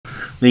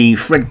The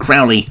Fred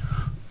Crowley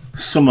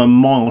Summer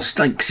Mile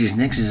Stakes is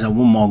next. This is a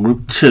 1 mile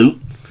Group 2.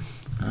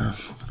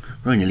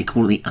 Very nearly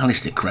called it the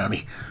Alistair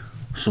Crowley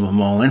Summer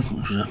Mile then,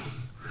 which was a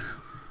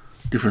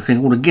different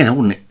thing altogether,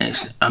 wasn't it?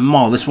 It's a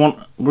mile, this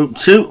one, Group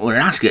 2. We're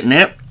at Ascot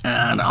now,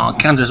 and our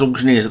Kansas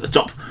Auctioneers at the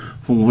top.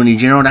 For Vinnie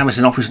Gerard,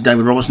 Amazon Office,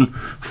 David Robertson,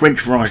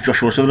 French Fries,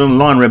 Joshua Sutherland,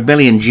 Lion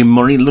Rebellion, Jim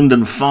Murray,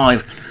 London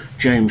 5,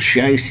 James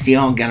Shea, City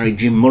Art Gallery,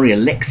 Jim Murray,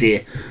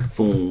 Alexia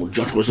for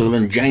Joshua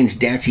Sutherland, James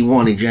Doughty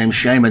Wiley, James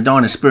Shea,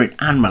 Medina Spirit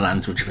and Milan,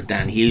 which are for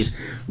Dan Hughes,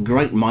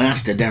 Great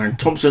Myasta, Darren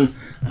Thompson,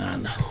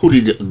 and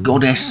Hooded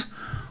Goddess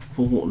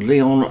for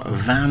Leon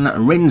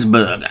Van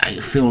Rensburg, a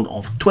field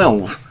of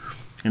 12.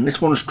 And this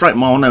one, straight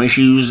mile, no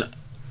issues,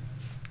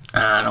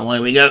 and away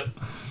we go.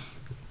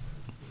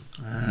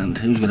 And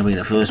who's going to be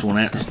the first one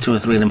out? There's 2 or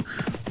 3 of them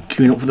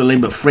queuing up for the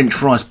lead, but French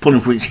Fries pulling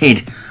for its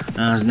head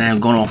has now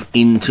gone off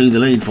into the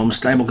lead from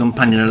stable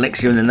companion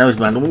Alexia in the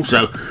noseband,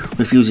 also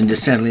refusing to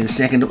settle in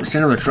second. Up the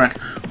centre of the track,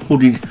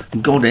 Hooded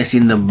Goddess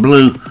in the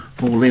blue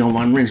for Leon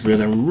Van Rensburg,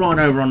 and right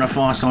over on the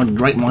far side,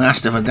 Great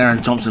Myasta for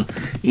Darren Thompson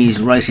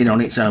is racing on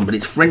its own, but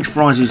it's French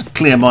Fries who's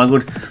clear by a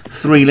good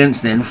 3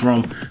 lengths then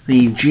from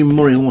the Jim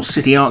Murray Horse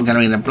City Art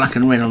Gallery in the black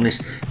and red on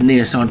this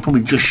near side,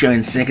 probably just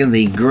showing second.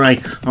 The grey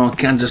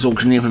Kansas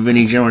Auctioneer for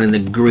Vinnie Gerard in the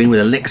green with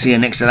Alexia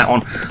next to that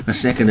one, the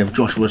second of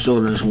Joshua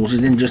Sutherland's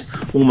horses, then just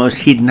almost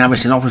hidden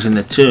Avison Office in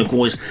the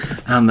turquoise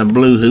and the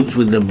blue hoops,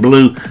 with the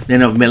blue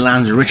then of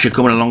Milan's Richer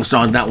coming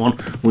alongside that one,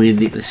 with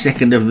the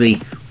second of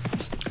the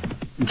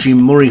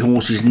Jim Murray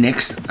horses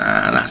next,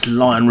 that's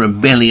Lion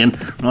Rebellion.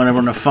 Right over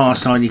on the far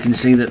side you can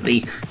see that the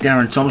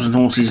Darren Thompson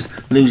horse is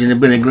losing a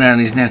bit of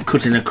ground, is now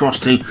cutting across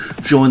to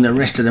join the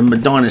rest of the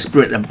Medina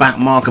Spirit, the back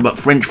marker, but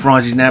French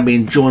Fries is now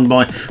being joined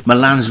by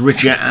Milan's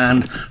Richer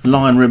and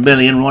Lion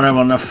Rebellion. Right over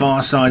on the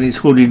far side is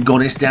Hooded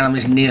Goddess, down on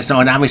this near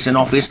side Avison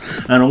Office,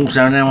 and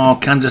also now our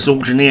Kansas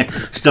Auctioneer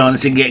starting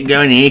to get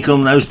going. Here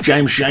come those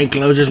James Shea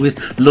closers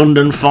with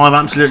London 5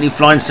 absolutely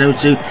flying, so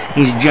too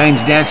is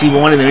James Doughty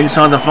Wiley. They're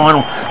inside the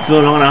final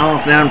furlong and a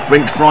half now, and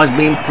French Fries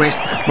being pressed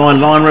by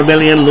Lion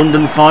Rebellion,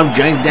 London 5,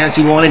 James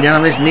Doughty Wiley. Down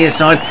on this near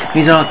side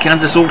is our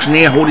Kansas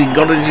Auctioneer, Hooded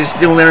Goddess is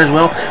still there as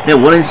well. They're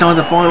well inside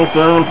the final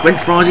furlong.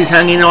 French Fries is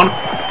hanging on,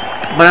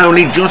 but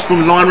only just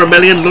from Lion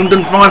Rebellion.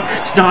 London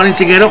 5 starting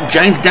to get up,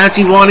 James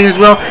Doughty Wiley as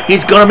well.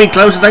 It's got to be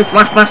close as they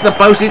flash past the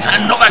post. It's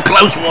another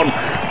close one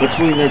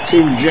between the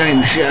 2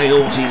 James Shea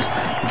horses,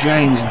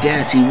 James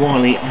Doughty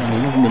Wiley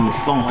and London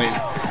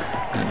 5.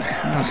 And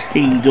has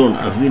he done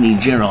a Vinnie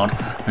Gerard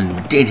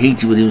and dead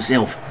heated with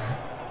himself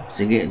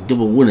to get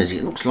double winners?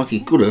 It looks like he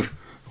could have.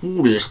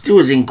 Oh, there's a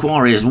steward's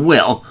inquiry as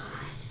well.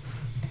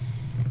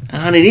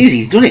 And it is,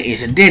 he's done it.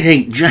 It's a dead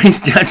heat. James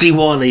Doughty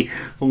Wiley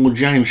or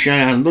James Shea,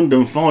 and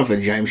London 5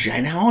 for James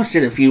Shea. Now, I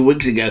said a few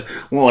weeks ago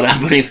what would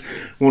happen if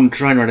one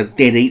trainer had a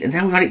dead heat, and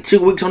now we've had it 2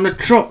 weeks on the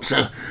trot.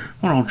 So,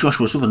 well, old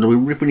Joshua Sutherland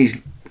will be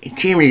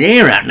tearing his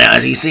hair out now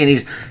as he's seeing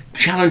his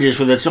challengers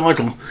for the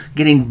title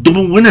getting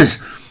double winners.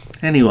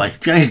 Anyway,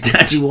 James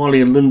Doughty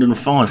Wiley and London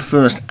 5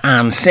 first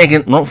and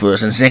second, not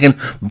first and second,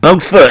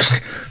 both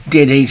first.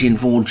 Dead heating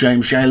for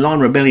James Shea.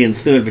 Lion Rebellion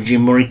 3rd for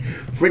Jim Murray.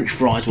 French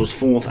Fries was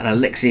 4th and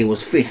Alexia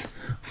was 5th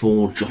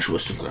for Joshua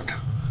Sutherland.